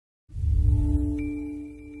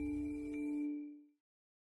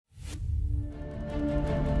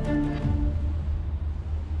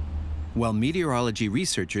While meteorology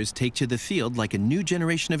researchers take to the field like a new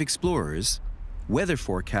generation of explorers, weather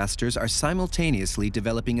forecasters are simultaneously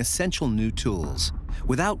developing essential new tools,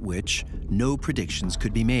 without which no predictions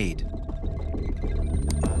could be made.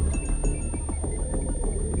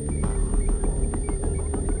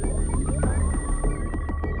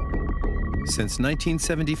 Since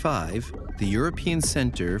 1975, the European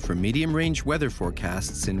Centre for Medium-Range Weather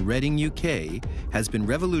Forecasts in Reading, UK, has been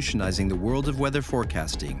revolutionizing the world of weather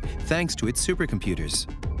forecasting thanks to its supercomputers.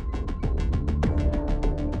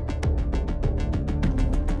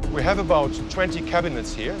 We have about 20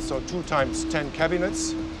 cabinets here, so 2 times 10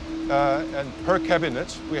 cabinets. And per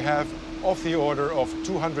cabinet, we have of the order of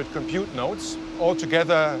 200 compute nodes,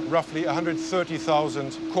 altogether roughly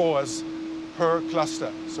 130,000 cores per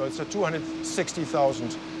cluster. So it's a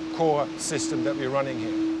 260,000 core system that we're running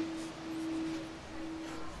here.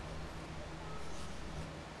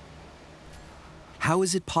 How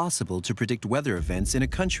is it possible to predict weather events in a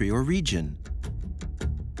country or region?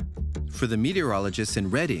 For the meteorologists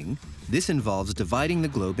in Reading, this involves dividing the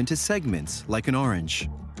globe into segments, like an orange.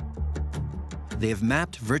 They have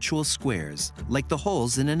mapped virtual squares, like the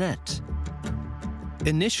holes in a net.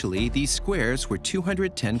 Initially, these squares were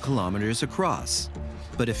 210 kilometers across,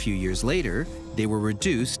 but a few years later, they were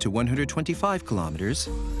reduced to 125 kilometers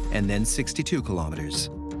and then 62 kilometers.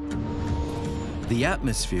 The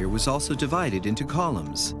atmosphere was also divided into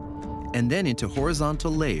columns and then into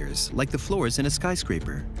horizontal layers, like the floors in a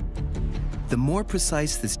skyscraper. The more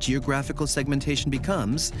precise this geographical segmentation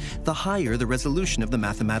becomes, the higher the resolution of the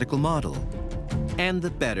mathematical model, and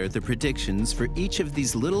the better the predictions for each of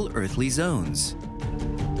these little earthly zones.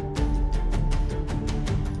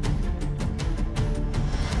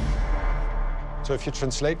 So if you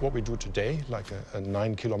translate what we do today, like a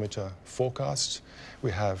 9-kilometer forecast,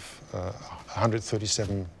 we have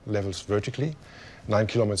 137 levels vertically. 9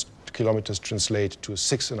 kilometers translate to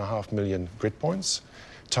 6.5 million grid points,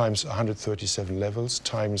 times 137 levels,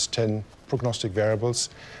 times 10 prognostic variables.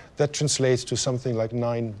 That translates to something like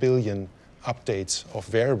 9 billion updates of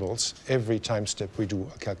variables every time step we do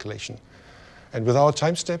a calculation. And with our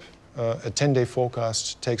time step, a 10-day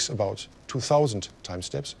forecast takes about 2,000 time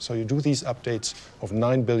steps. So you do these updates of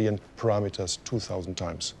 9 billion parameters 2,000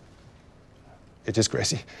 times. It is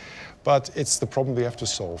crazy, but it's the problem we have to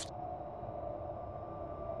solve.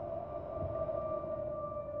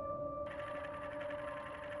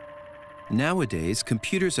 Nowadays,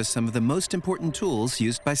 computers are some of the most important tools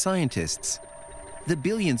used by scientists. The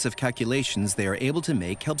billions of calculations they are able to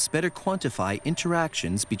make helps better quantify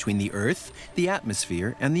interactions between the Earth, the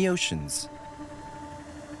atmosphere, and the oceans.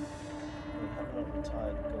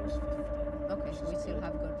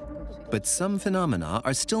 But some phenomena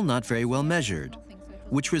are still not very well measured,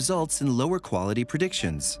 which results in lower quality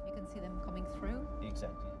predictions.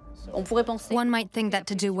 One might think that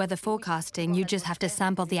to do weather forecasting, you just have to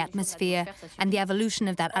sample the atmosphere, and the evolution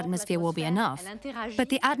of that atmosphere will be enough. But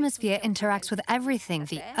the atmosphere interacts with everything: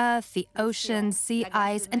 the Earth, the oceans, sea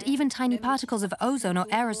ice, and even tiny particles of ozone or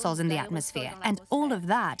aerosols in the atmosphere. And all of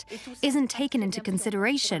that isn't taken into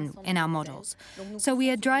consideration in our models. So we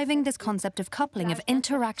are driving this concept of coupling, of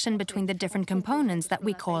interaction between the different components that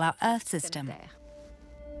we call our Earth system.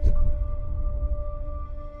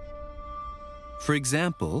 For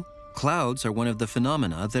example, clouds are one of the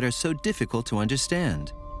phenomena that are so difficult to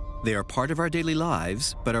understand. They are part of our daily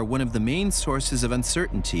lives, but are one of the main sources of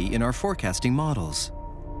uncertainty in our forecasting models.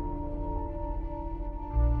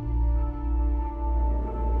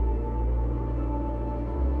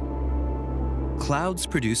 Clouds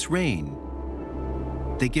produce rain.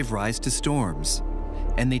 They give rise to storms,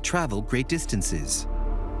 and they travel great distances.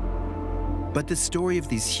 But the story of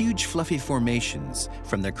these huge fluffy formations,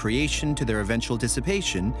 from their creation to their eventual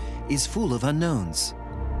dissipation, is full of unknowns.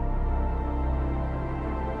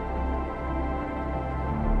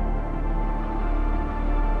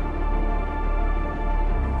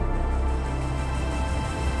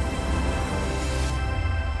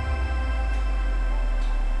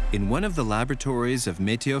 In one of the laboratories of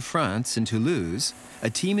Météo France in Toulouse, a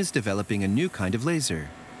team is developing a new kind of laser.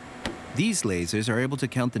 These lasers are able to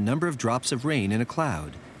count the number of drops of rain in a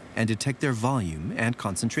cloud and detect their volume and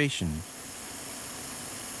concentration.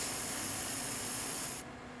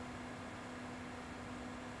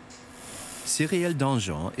 Cyrielle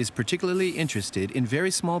Dangean is particularly interested in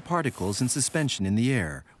very small particles in suspension in the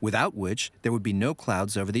air, without which there would be no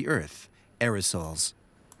clouds over the Earth, aerosols.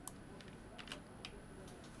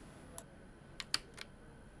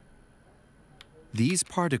 These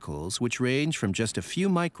particles, which range from just a few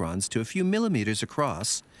microns to a few millimeters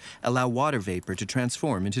across, allow water vapor to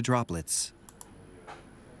transform into droplets.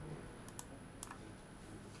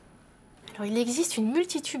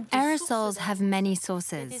 Aerosols have many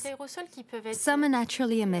sources. Some are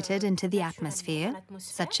naturally emitted into the atmosphere,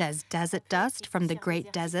 such as desert dust from the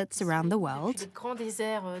great deserts around the world.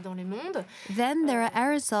 Then there are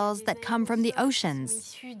aerosols that come from the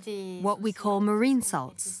oceans, what we call marine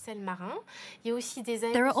salts.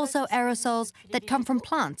 There are also aerosols that come from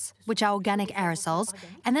plants, which are organic aerosols,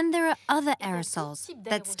 and then there are other aerosols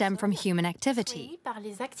that stem from human activity.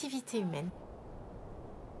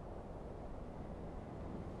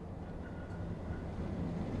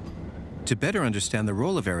 To better understand the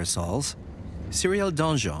role of aerosols, Cyrielle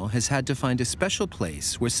Dangean has had to find a special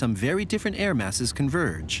place where some very different air masses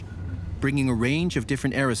converge, bringing a range of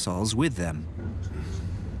different aerosols with them.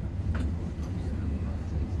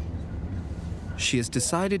 She has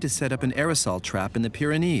decided to set up an aerosol trap in the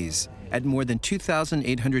Pyrenees at more than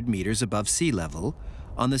 2,800 meters above sea level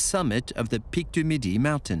on the summit of the Pic du Midi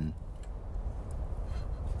mountain.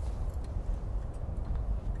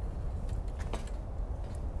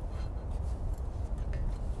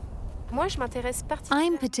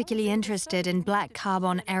 I'm particularly interested in black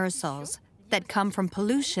carbon aerosols that come from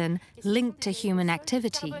pollution linked to human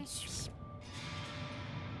activity.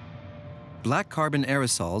 Black carbon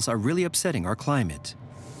aerosols are really upsetting our climate.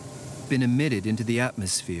 Been emitted into the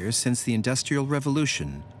atmosphere since the Industrial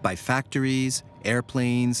Revolution by factories,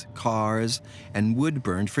 airplanes, cars, and wood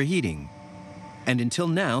burned for heating. And until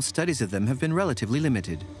now, studies of them have been relatively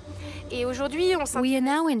limited. We are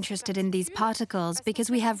now interested in these particles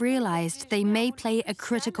because we have realized they may play a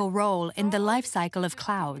critical role in the life cycle of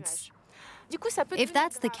clouds. If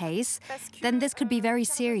that's the case, then this could be very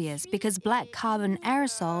serious because black carbon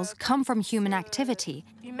aerosols come from human activity.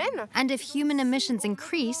 And if human emissions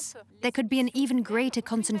increase, there could be an even greater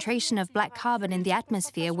concentration of black carbon in the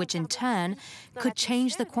atmosphere, which in turn could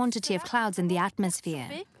change the quantity of clouds in the atmosphere.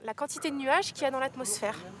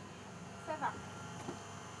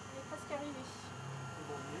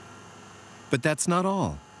 But that's not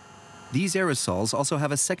all. These aerosols also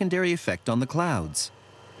have a secondary effect on the clouds.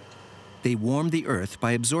 They warm the Earth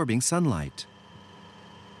by absorbing sunlight.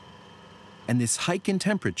 And this hike in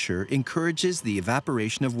temperature encourages the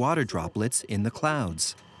evaporation of water droplets in the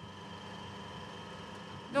clouds.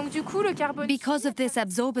 Because of this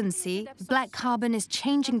absorbency, black carbon is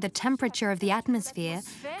changing the temperature of the atmosphere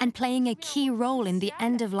and playing a key role in the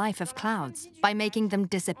end of life of clouds by making them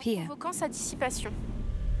disappear.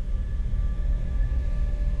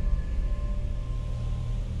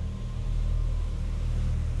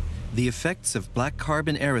 The effects of black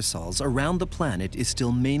carbon aerosols around the planet is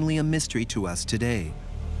still mainly a mystery to us today.